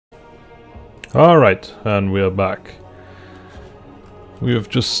Alright, and we are back. We have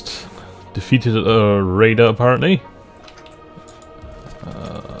just defeated a raider, apparently.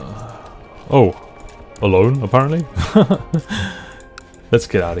 Oh, alone, apparently. Let's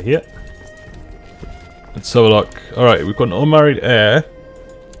get out of here. Let's have a look. Alright, we've got an unmarried heir.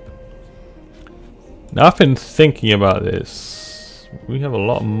 Now, I've been thinking about this. We have a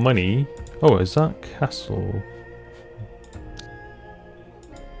lot of money. Oh, is that castle?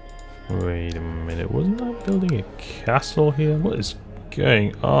 Wait a minute, wasn't I building a castle here? What is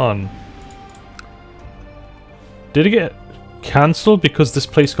going on? Did it get cancelled because this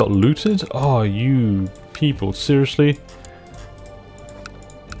place got looted? Oh, you people, seriously?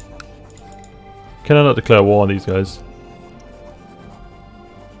 Can I not declare war on these guys?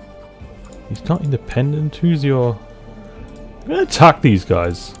 He's not independent? Who's your... I'm gonna attack these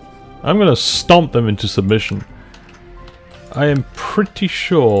guys. I'm gonna stomp them into submission. I am pretty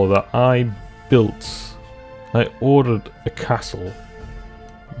sure that I ordered a castle,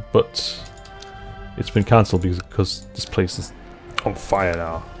 but it's been cancelled because this place is on fire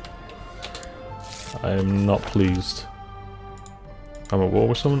now. I am not pleased. I'm at war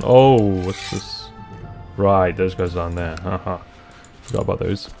with someone? Oh, what's this? Right, those guys down there. Haha. Forgot about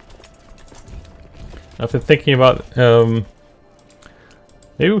those. I've been thinking about,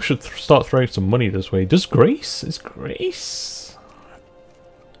 maybe we should start throwing some money this way. Is Grace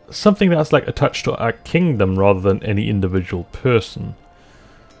something that's like attached to our kingdom rather than any individual person?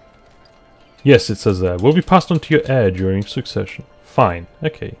 Yes, it says there. Will be passed on to your heir during succession. Fine.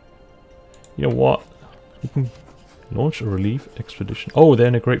 Okay. You know what? We can launch a relief expedition. Oh, they're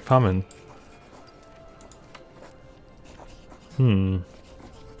in a great famine. To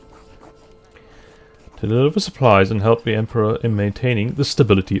deliver supplies and help the Emperor in maintaining the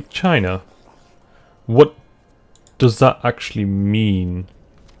stability of China. What does that actually mean?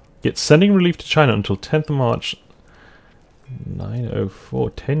 Yet sending relief to China until 10th of March 904,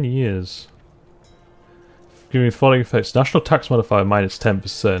 10 years. Giving the following effects. National tax modifier minus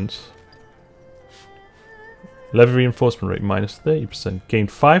 10%. Levy reinforcement rate minus 30%. Gain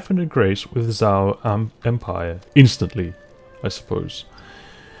 500 grace with Zhao Empire. Instantly, I suppose.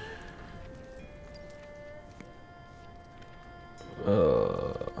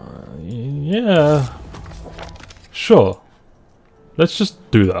 Yeah. Sure. Let's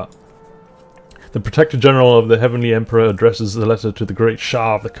just do that. The Protector General of the Heavenly Emperor addresses the letter to the Great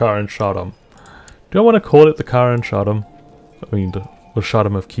Shah of the Karen Satrapy. Do I want to call it the Karen Satrapy? I mean, the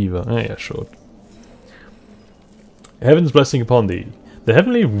Satrapy of Kiva. Yeah, sure. Heaven's blessing upon thee. The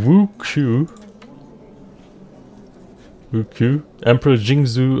Heavenly Wuku, Emperor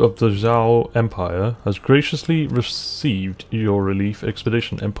Jingzhu of the Zhao Empire, has graciously received your relief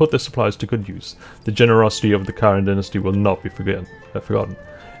expedition and put their supplies to good use. The generosity of the Karen dynasty will not be forgotten.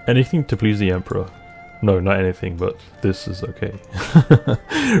 Anything to please the Emperor. No, not anything, but this is okay.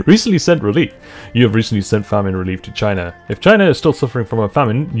 Recently sent relief. You have recently sent famine relief to China. If China is still suffering from a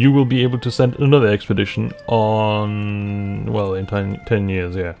famine, you will be able to send another expedition on... well, in 10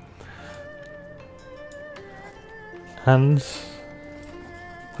 years, yeah. And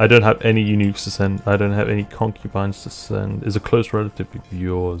I don't have any eunuchs to send. I don't have any concubines to send. Is a close relative of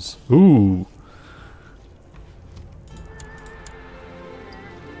yours. Ooh.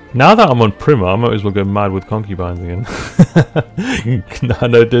 Now that I'm on Prima, I might as well go mad with concubines again. I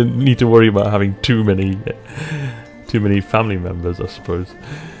don't need to worry about having too many family members, I suppose.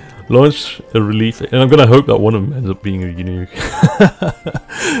 Launch a relief, and I'm gonna hope that one of them ends up being a eunuch.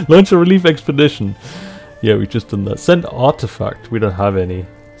 Launch a relief expedition. Yeah, we've just done that. Send artifact. We don't have any.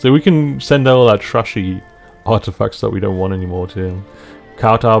 So we can send all our trashy artifacts that we don't want anymore to him.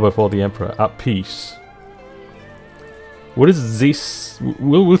 Kowtow before the Emperor. At peace. What is this?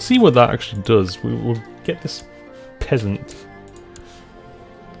 We'll see what that actually does. We'll get this peasant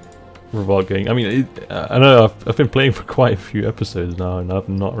revolt going. I mean, I know I've been playing for quite a few episodes now, and I've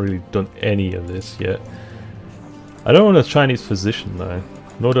not really done any of this yet. I don't want a Chinese physician though.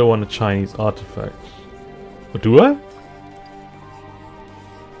 Nor do I want a Chinese artifact. What do I?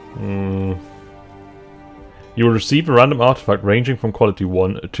 You will receive a random artifact ranging from quality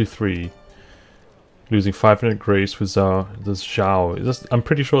 1 to 3. Losing 500 grace with the Zhao. I'm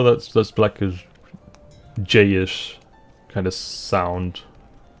pretty sure that's like a J-ish kind of sound.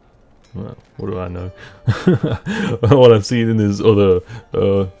 Well, what do I know? All I've seen is other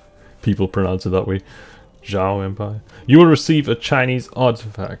people pronounce it that way. Zhao Empire. You will receive a Chinese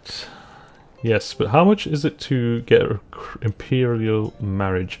artifact. Yes, but how much is it to get an imperial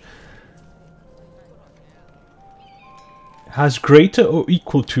marriage? Has greater or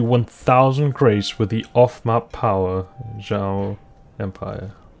equal to 1000 grace with the off-map power. Zhao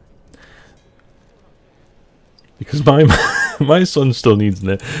Empire. Because my my son still needs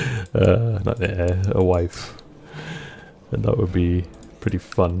not an heir, a wife, and that would be pretty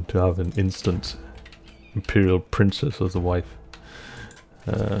fun to have an instant imperial princess as a wife.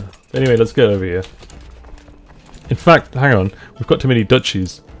 Anyway, let's get over here. In fact, hang on, we've got too many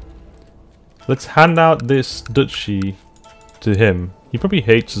duchies. Let's hand out this duchy to him. He probably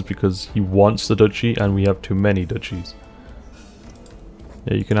hates us because he wants the duchy and we have too many duchies.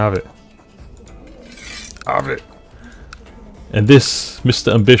 Yeah, you can have it. Have it! And this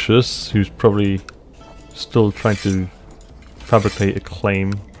Mr. Ambitious, who's probably still trying to fabricate a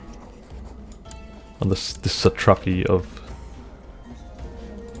claim on this satrapy of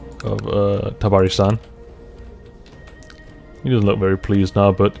Tabari-san. He doesn't look very pleased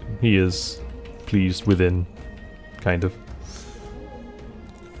now, but he is pleased within, kind of.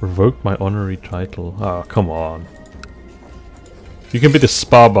 Revoke my honorary title. Ah, oh, come on. You can be the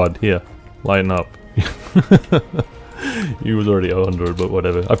Sparbod. Here, line up. He was already 100, but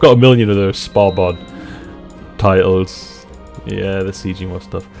whatever. I've got 1,000,000 of those Sparbod titles. Yeah, the sieging more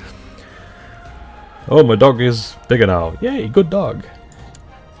stuff. Oh, my dog is bigger now. Yay, good dog.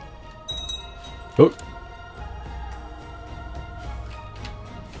 Oh.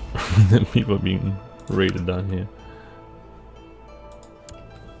 People are being raided down here.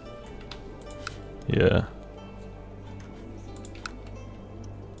 Yeah.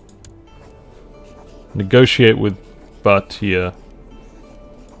 Negotiate with Batia.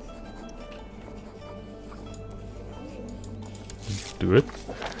 Do it.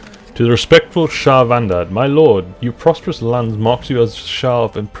 To the respectful Shah Vandad, my lord, your prosperous lands marks you as Shah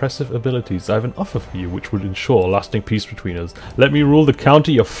of impressive abilities. I have an offer for you which would ensure lasting peace between us. Let me rule the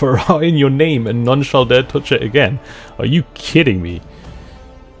county of Farah in your name and none shall dare touch it again. Are you kidding me?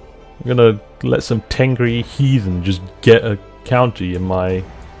 I'm gonna let some Tengri heathen just get a county in my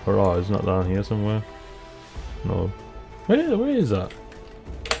Farah. It's not down here somewhere. No. Where is that?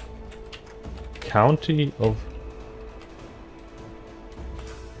 County of...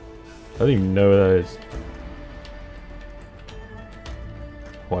 I don't even know where that is.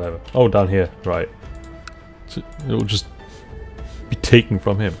 Whatever. Oh, down here. Right. So it will just be taken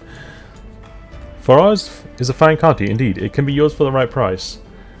from him. Faraz is a fine county, indeed. It can be yours for the right price.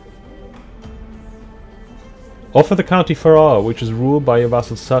 Offer the county Farah, which is ruled by your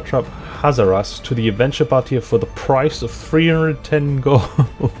vassal satrap Hazaras, to the adventure party for the price of 310 gold.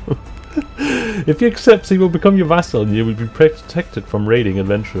 If he accepts, he will become your vassal and you will be protected from raiding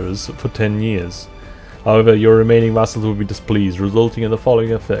adventurers for 10 years. However, your remaining vassals will be displeased, resulting in the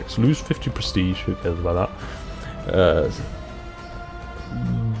following effects. Lose 50 prestige, who cares about that?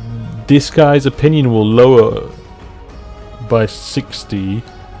 This guy's opinion will lower by 60.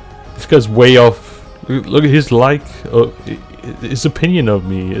 This guy's way off. Look at his his opinion of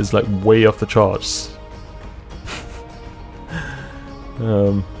me is like way off the charts.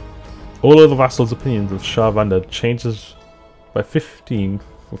 All other vassals' opinions of Shah Vandad changes by 15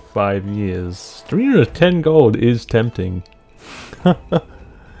 for 5 years. 310 gold is tempting.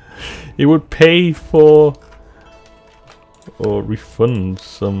 It would pay for or refund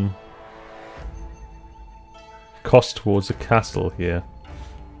some cost towards a castle here.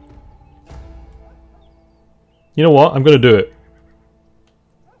 You know what? I'm gonna do it.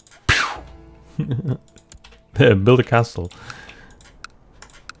 There, build a castle.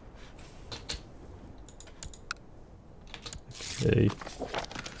 Okay.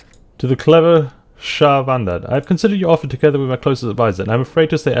 To the clever Shah Vandad, I have considered your offer together with my closest advisor, and I'm afraid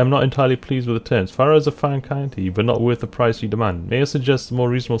to say I am not entirely pleased with the terms. Farah is a fine county, but not worth the price you demand. May I suggest a more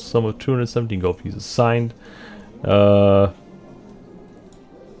reasonable sum of 217 gold pieces? Signed, an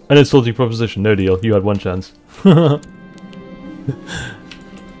insulting proposition. No deal. You had one chance.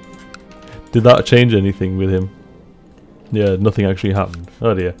 Did that change anything with him? Yeah, nothing actually happened.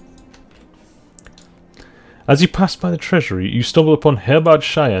 Oh dear. As you pass by the treasury, you stumble upon Herbard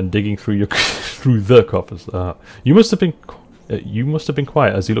Cheyenne digging through your through the coffers. You must have been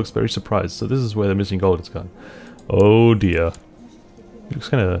quiet, as he looks very surprised. So this is where the missing gold has gone. Oh dear. He looks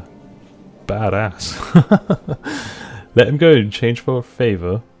kind of badass. Let him go and change for a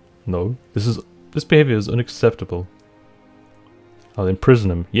favor. No, this behavior is unacceptable. I'll imprison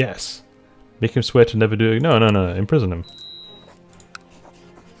him. Yes. Make him swear to never do it. No. Imprison him.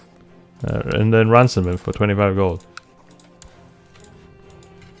 And then ransom him for 25 gold.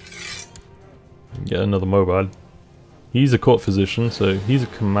 Get another mobile. He's a court physician, so he's a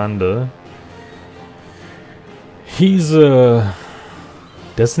commander. He's a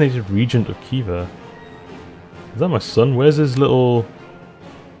designated regent of Kiva. Is that my son? Where's his little...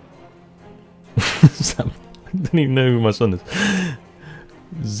 I don't even know who my son is.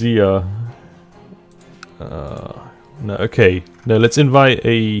 Zia. No, okay. No, let's invite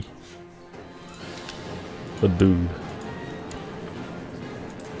a dude.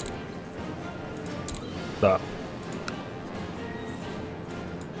 That.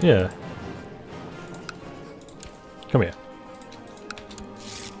 Yeah. Come here.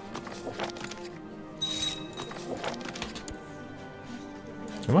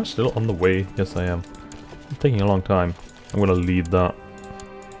 Am I still on the way? Yes, I am. It's taking a long time. I'm gonna leave that.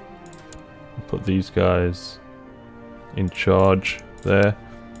 Put these guys in charge there.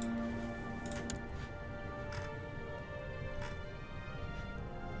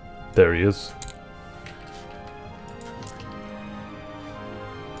 There he is.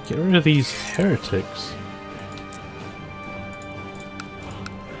 Get rid of these heretics.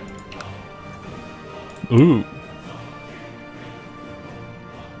 Ooh.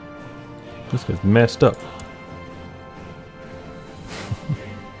 This guy's messed up.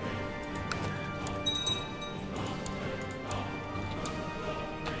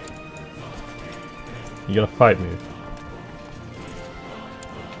 You gotta fight me.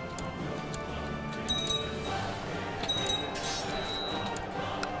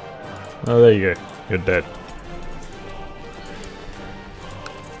 Oh, there you go. You're dead.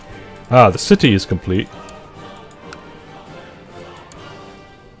 Ah, the city is complete.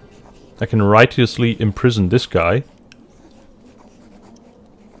 I can righteously imprison this guy.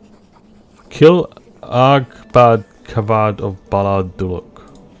 Kill Agbad Kavad of Baladuluk.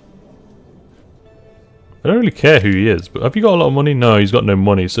 I don't really care who he is, but have you got a lot of money? No, he's got no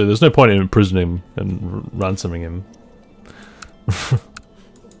money, so there's no point in imprisoning him and ransoming him.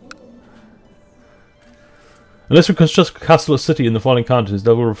 Unless we construct a castle or city in the following counties,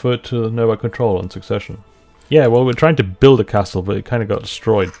 they will refer to nearby control on succession. Yeah, well, we're trying to build a castle, but it kind of got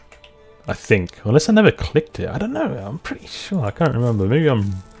destroyed. I think. Unless I never clicked it. I don't know. I'm pretty sure. I can't remember. Maybe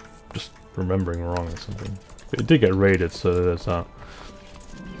I'm just remembering wrong or something. But it did get raided, so there's that.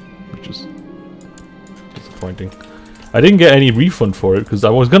 Which is disappointing. I didn't get any refund for it because I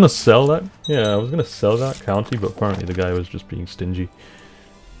was going to sell that. Yeah, I was going to sell that county, but apparently the guy was just being stingy.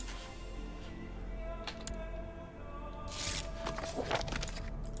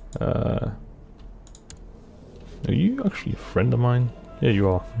 Are you actually a friend of mine? Yeah, you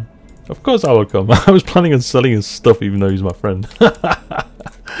are. Of course I will come. I was planning on selling his stuff even though he's my friend.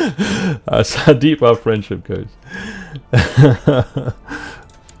 That's how deep our friendship goes.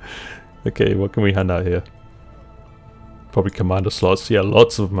 Okay, what can we hand out here? Probably commander slots. Yeah,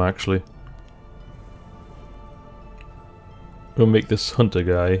 lots of them actually. We'll make this hunter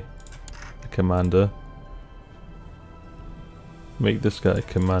guy a commander. Make this guy a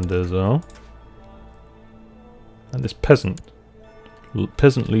commander as well. And this peasant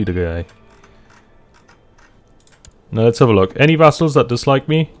leader guy. Now let's have a look. Any vassals that dislike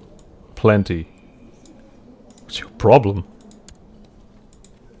me? Plenty. What's your problem?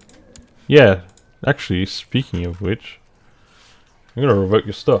 Yeah, actually, speaking of which, I'm gonna revoke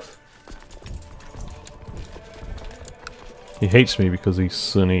your stuff. He hates me because he's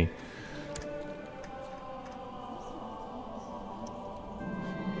Sunni.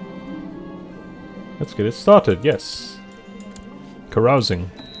 Let's get it started, yes.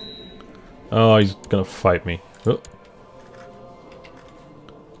 Carousing. Oh, he's gonna fight me. Oh.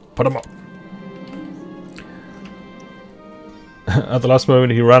 Put him up. At the last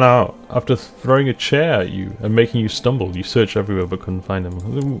moment, he ran out after throwing a chair at you and making you stumble. You searched everywhere but couldn't find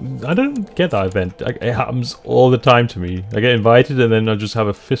him. I don't get that event. It happens all the time to me. I get invited and then I just have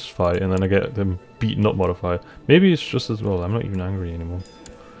a fist fight and then I get them beaten up modifier. Maybe it's just as well. I'm not even angry anymore.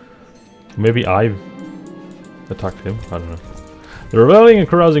 Maybe I've attacked him. I don't know. The rebelling and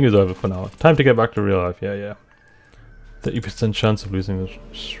carousing is over for now. Time to get back to real life. Yeah, yeah. 30% chance of losing the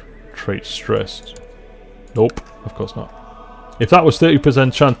trait stressed. Nope, of course not. If that was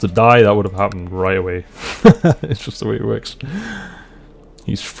 30% chance to die, that would have happened right away. It's just the way it works.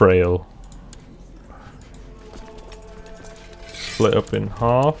 He's frail. Split up in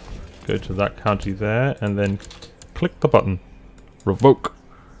half. Go to that county there, and then click the button. Revoke.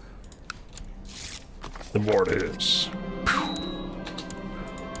 The more it is.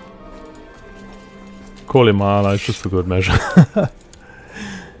 Call him my allies just for good measure.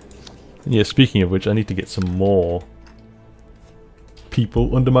 Yeah, speaking of which, I need to get some more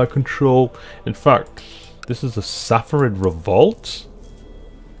people under my control. In fact, this is a Safarid revolt.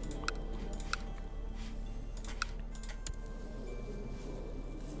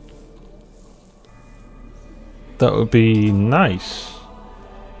 That would be nice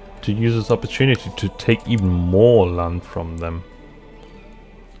to use this opportunity to take even more land from them.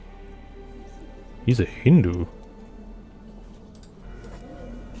 He's a Hindu.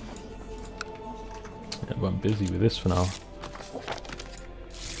 but I'm busy with this for now.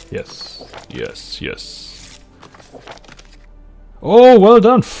 Yes, yes, yes. Oh, well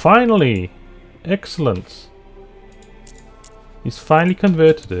done, finally! Excellent. He's finally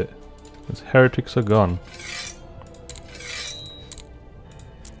converted it. His heretics are gone.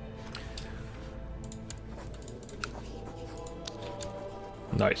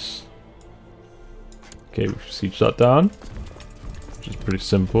 Nice. Okay, we siege that down, which is pretty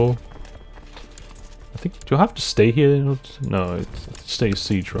simple. I think, do I have to stay here? No, it stays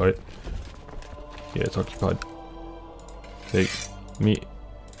siege, right? Yeah, it's occupied. Okay,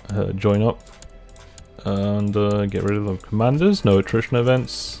 join up and get rid of the commanders. No attrition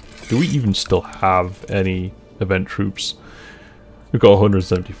events. Do we even still have any event troops? We've got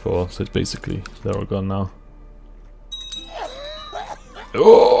 174, so it's basically they're all gone now.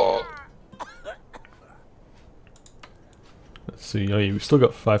 Oh! Let's see. Oh, yeah, we've still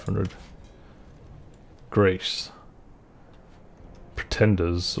got 500. Grace.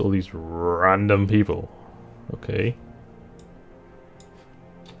 Pretenders. All these random people. Okay.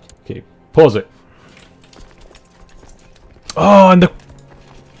 Okay, pause it. Oh, and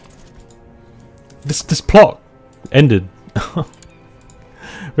this plot ended. We're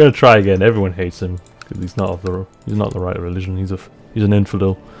gonna try again. Everyone hates him because he's not the right religion. He's an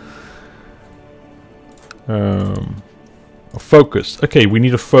infidel. A focus. Okay, we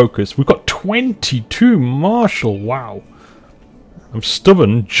need a focus. We've got 22 martial. Wow. I'm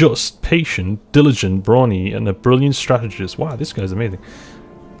stubborn, just, patient, diligent, brawny, and a brilliant strategist. Wow, this guy's amazing.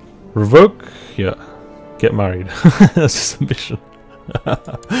 Revoke? Yeah. Get married. That's his ambition.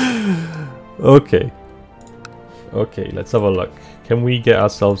 Okay. Okay, let's have a look. Can we get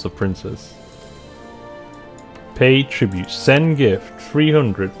ourselves a princess? Pay tribute. Send gift.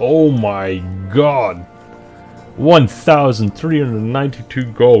 300. Oh my god. 1,392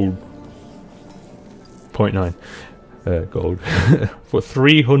 gold. 0.9 gold. For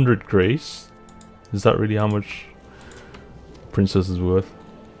 300 grace. Is that really how much princess is worth?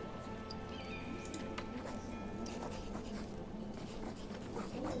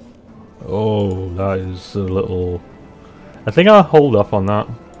 Oh, that is a little... I think I'll hold up on that.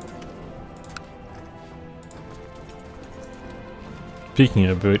 Speaking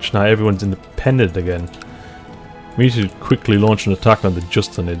of which, now everyone's independent again. We need to quickly launch an attack on the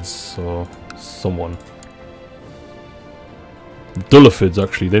Justinids or someone. The Dullafids,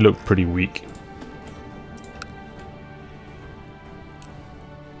 actually, they look pretty weak.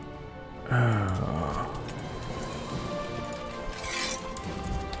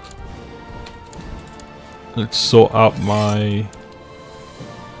 Let's sort out my...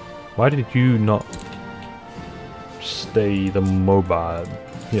 Why did you not stay the mobile?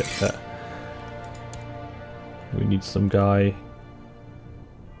 Yeah, there. We need some guy.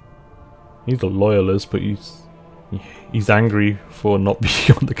 He's a loyalist, but he's angry for not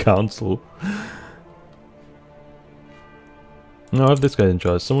being on the council. No, I have this guy in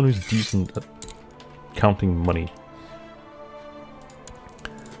charge. Someone who's decent at counting money.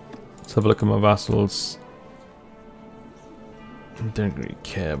 Let's have a look at my vassals. I don't really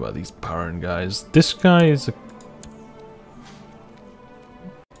care about these Baron guys. This guy is a...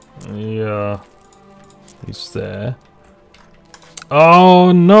 Yeah. He's there.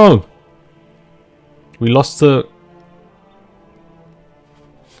 Oh no! We lost the...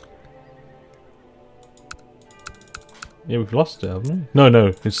 Yeah, we've lost it, haven't we? No,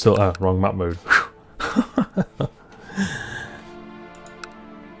 no, it's still... Ah, wrong map mode.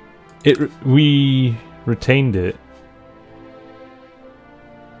 We retained it.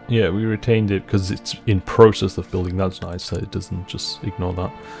 Yeah, we retained it because it's in process of building. That's nice, so it doesn't just ignore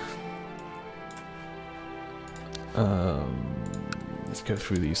that. Let's go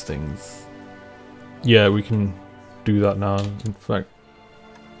through these things. Yeah, we can do that now. In fact,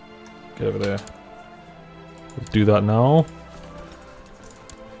 get over there. Let's do that now.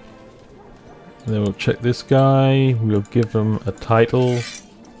 And then we'll check this guy. We'll give him a title.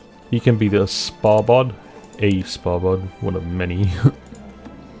 He can be the Sparbod. A Sparbod. One of many.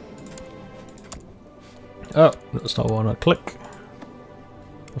 Oh, that's not what I click.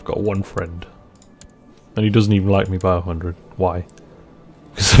 I've got one friend. And he doesn't even like me by 100. Why?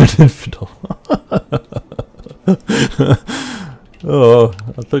 Because I'm an infidel. Oh,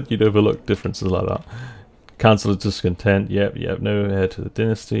 I thought you'd overlook differences like that. Council of Discontent. Yep, yep. No heir to the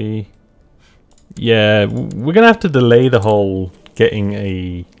dynasty. Yeah, we're going to have to delay the whole getting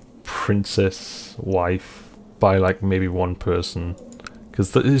a princess wife by like maybe one person.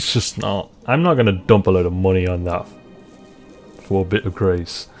 Because it's just not... I'm not going to dump a load of money on that for a bit of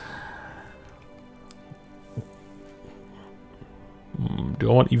grace. Do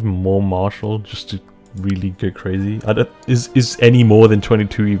I want even more martial just to really go crazy. I don't, is any more than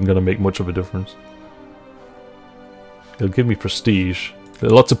 22 even going to make much of a difference? It'll give me prestige. There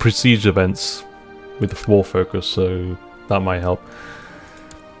are lots of prestige events with the war focus, so that might help.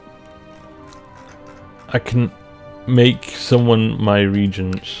 I can make someone my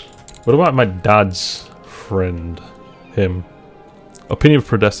regent. What about my dad's friend? Him. Opinion of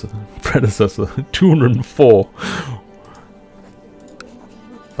predecessor. 204.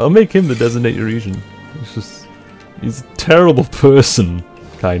 I'll make him the designated regent. It's just... he's a terrible person,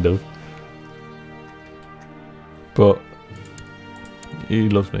 kind of. But... he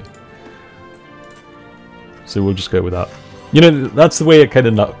loves me. So we'll just go with that. You know, that's the way I kind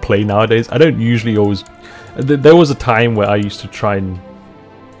of play nowadays. I don't usually always... there was a time where I used to try and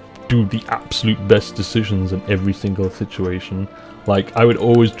do the absolute best decisions in every single situation. Like, I would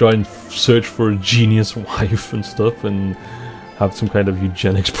always try and search for a genius wife and stuff, and have some kind of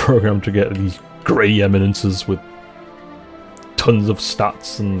eugenics program to get these grey eminences with tons of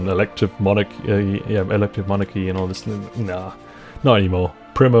stats and elective monarchy and all this. Nah, not anymore.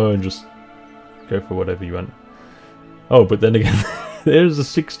 Primo and just go for whatever you want. Oh, but then again, there's a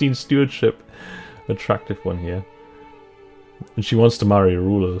 16 stewardship attractive one here. And she wants to marry a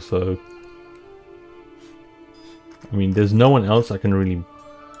ruler, so... I mean, there's no one else I can really...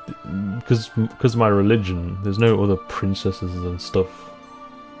 Because of my religion, there's no other princesses and stuff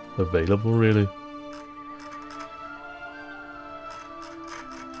available, really.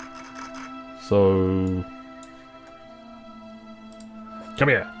 So... come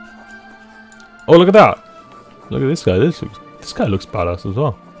here! Oh, look at that! Look at this guy. This guy looks badass as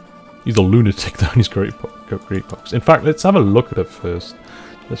well. He's a lunatic down his great box. In fact, let's have a look at it first.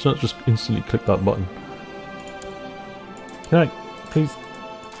 Let's not just instantly click that button. Can I, please?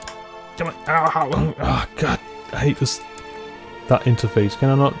 Come on! Ow, oh god, I hate this. That interface. Can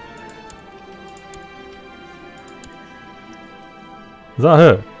I not? Is that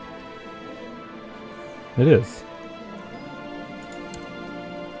her? It is.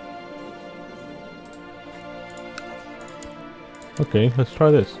 Okay, let's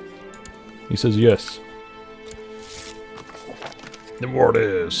try this. He says yes. Then what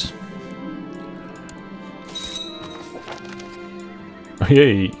is?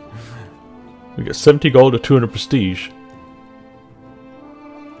 Yay! We get 70 gold or 200 prestige.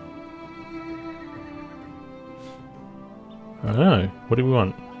 I don't know. What do we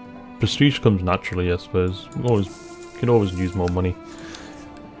want? Prestige comes naturally, I suppose. We can always use more money.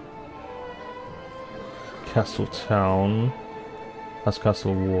 Castle town. That's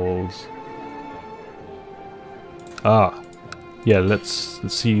castle walls. Ah, yeah. Let's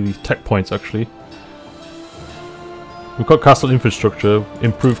see these tech points actually. We've got castle infrastructure,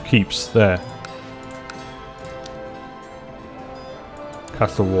 improved keeps there.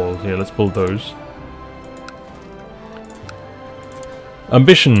 Castle walls. Yeah, let's build those.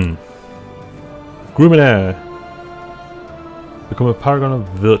 Ambition. Gruminaire. Become a paragon of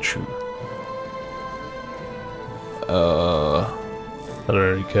virtue. I don't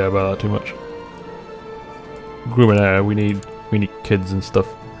really care about that too much. Gruminaire, we need kids and stuff.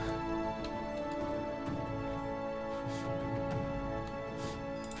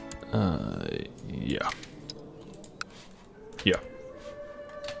 Yeah. Yeah.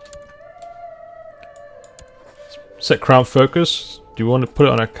 Set crown focus. Do you want to put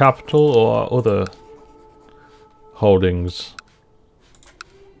it on our capital or our other holdings?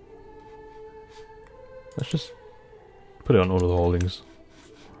 Let's just put it on all of the holdings.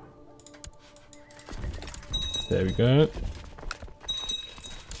 There we go.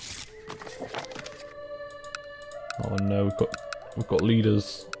 Oh no, we've got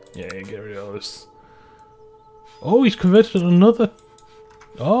leaders. Yeah, get rid of this. Oh, he's converted another.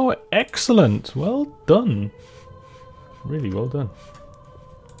 Oh, excellent! Well done. Really well done.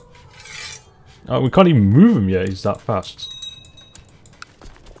 Oh, we can't even move him yet. He's that fast.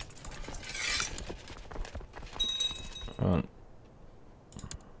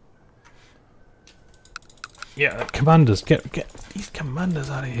 Yeah, commanders, get these commanders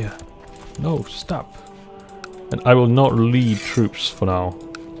out of here. No, stop. And I will not lead troops for now.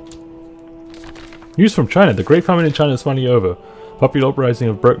 News from China. The Great Famine in China is finally over. Popular uprising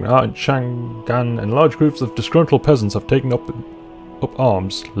have broken out in Chang'an, and large groups of disgruntled peasants have taken up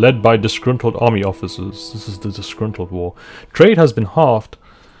arms, led by disgruntled army officers. This is the disgruntled war. Trade has been halved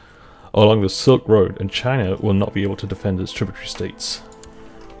along the Silk Road, and China will not be able to defend its tributary states.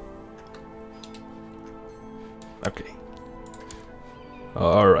 Okay.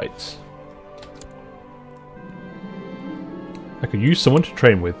 Alright. I could use someone to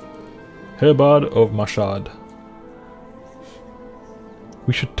train with. Herbard of Mashhad.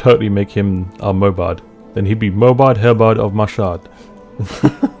 We should totally make him our Mobad. Then he'd be Mobad Herbad of Mashad.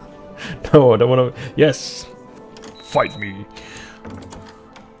 No, I don't want to... Yes! Fight me!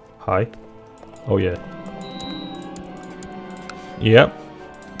 Hi. Oh, yeah. Yep.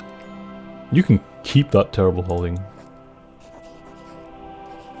 You can keep that terrible holding.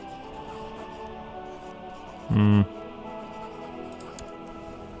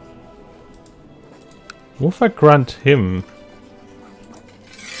 What if I grant him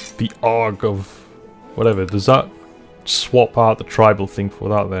the Arg of whatever? Does that swap out the tribal thing for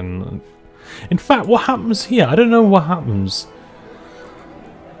that then? In fact, what happens here? I don't know what happens.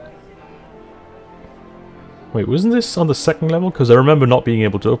 Wait, wasn't this on the second level? Because I remember not being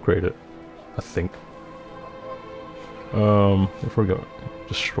able to upgrade it. I think. If we got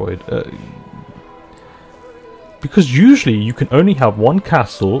destroyed. Because usually you can only have one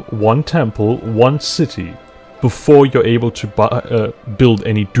castle, one temple, one city before you're able to build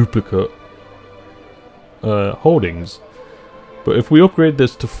any duplicate holdings. But if we upgrade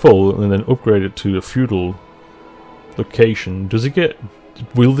this to full and then upgrade it to a feudal location, does it get...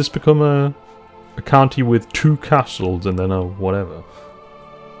 Will this become a county with 2 castles and then a whatever?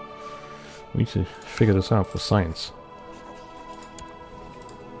 We need to figure this out for science.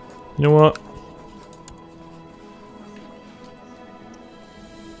 You know what?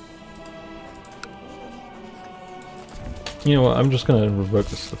 You know what? I'm just gonna revoke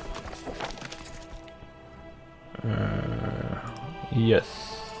this stuff.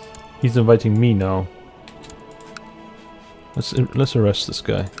 Yes. He's inviting me now. Let's arrest this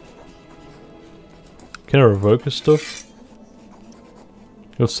guy. Can I revoke his stuff?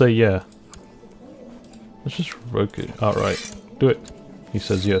 He'll say yeah. Let's just revoke it outright. Do it. He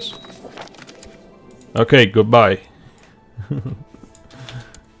says yes. Okay, goodbye.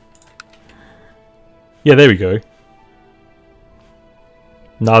 Yeah, there we go.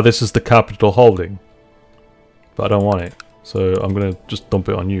 Now this is the capital holding. But I don't want it. So I'm gonna just dump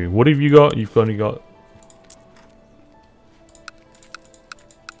it on you. What have you got? You've only got...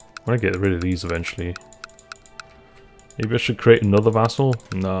 I want to get rid of these eventually. Maybe I should create another vassal?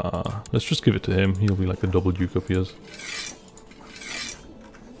 Nah. Let's just give it to him. He'll be like the double duke up here.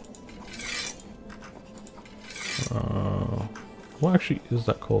 What actually is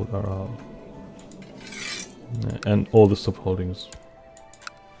that called? And all the subholdings.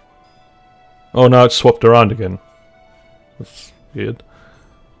 Oh, now it's swapped around again. That's weird.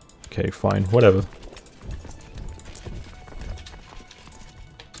 Okay, fine. Whatever.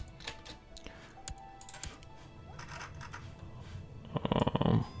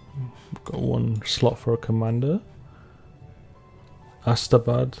 Got 1 slot for a commander.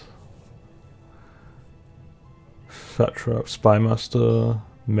 Astabad. Satrap, Spymaster,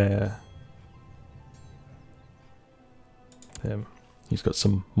 Mayor. Him. He's got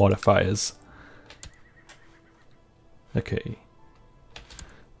some modifiers. Okay.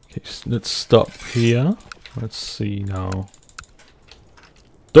 Okay, so let's stop here. Let's see now.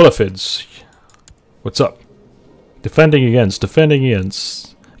 Dolofids. What's up? Defending against.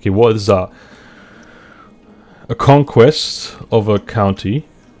 Okay, what is that? A conquest of a county.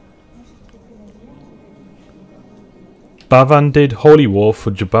 Bavan did holy war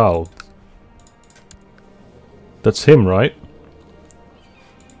for Jabal. That's him, right?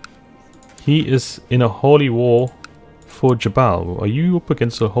 He is in a holy war for Jabal. Are you up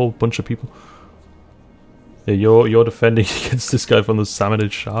against a whole bunch of people? Yeah, you're defending against this guy from the Samanid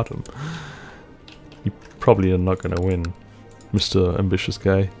Shardom. You probably are not going to win, Mr. Ambitious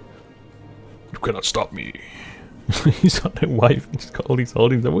Guy. You cannot stop me. He's got no wife and he's got all these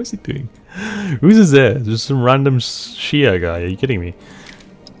holdings. What is he doing? Who's this there? Just some random Shia guy. Are you kidding me?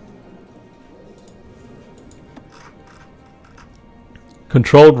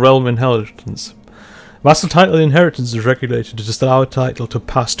 Controlled realm inheritance. Vassal title inheritance is regulated to just allow a title to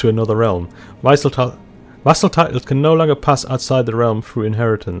pass to another realm. Vassal titles can no longer pass outside the realm through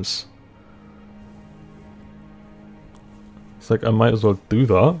inheritance. It's like I might as well do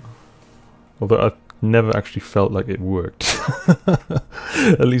that. Although I've never actually felt like it worked.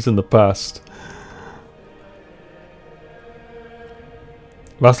 At least in the past.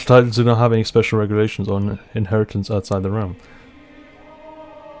 Vassal titles do not have any special regulations on inheritance outside the realm.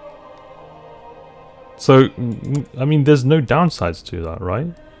 So, I mean, there's no downsides to that, right?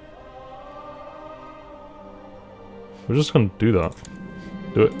 We're just gonna do that.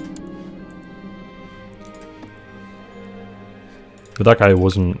 Do it. But that guy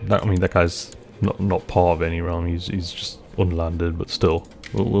wasn't... I mean, that guy's not part of any realm. He's just unlanded, but still.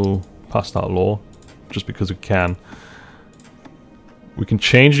 We'll pass that law, just because we can. We can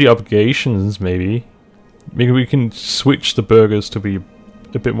change the obligations, maybe. Maybe we can switch the burghers to be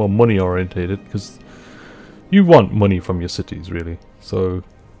a bit more money orientated, because you want money from your cities, really. So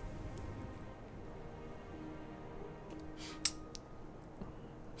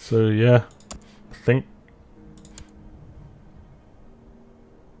yeah, I think.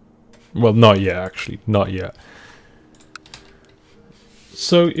 Well, not yet, actually, not yet.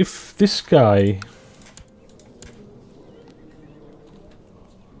 So if this guy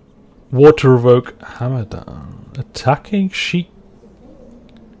water revoke Hamadan attacking sheep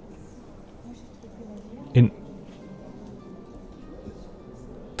in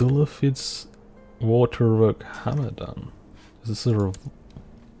Dullafid's water revoke Hamadan. Is this a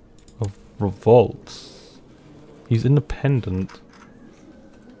revolt? He's independent.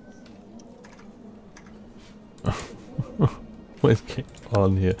 What is going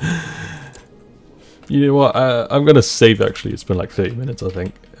on here? You know what? I'm gonna save. Actually, it's been like 30 minutes, I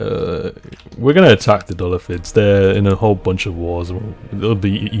think. We're gonna attack the Dullafids. They're in a whole bunch of wars. It'll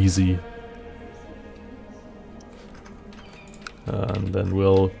be easy, and then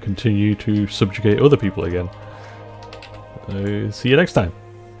we'll continue to subjugate other people again. See you next time.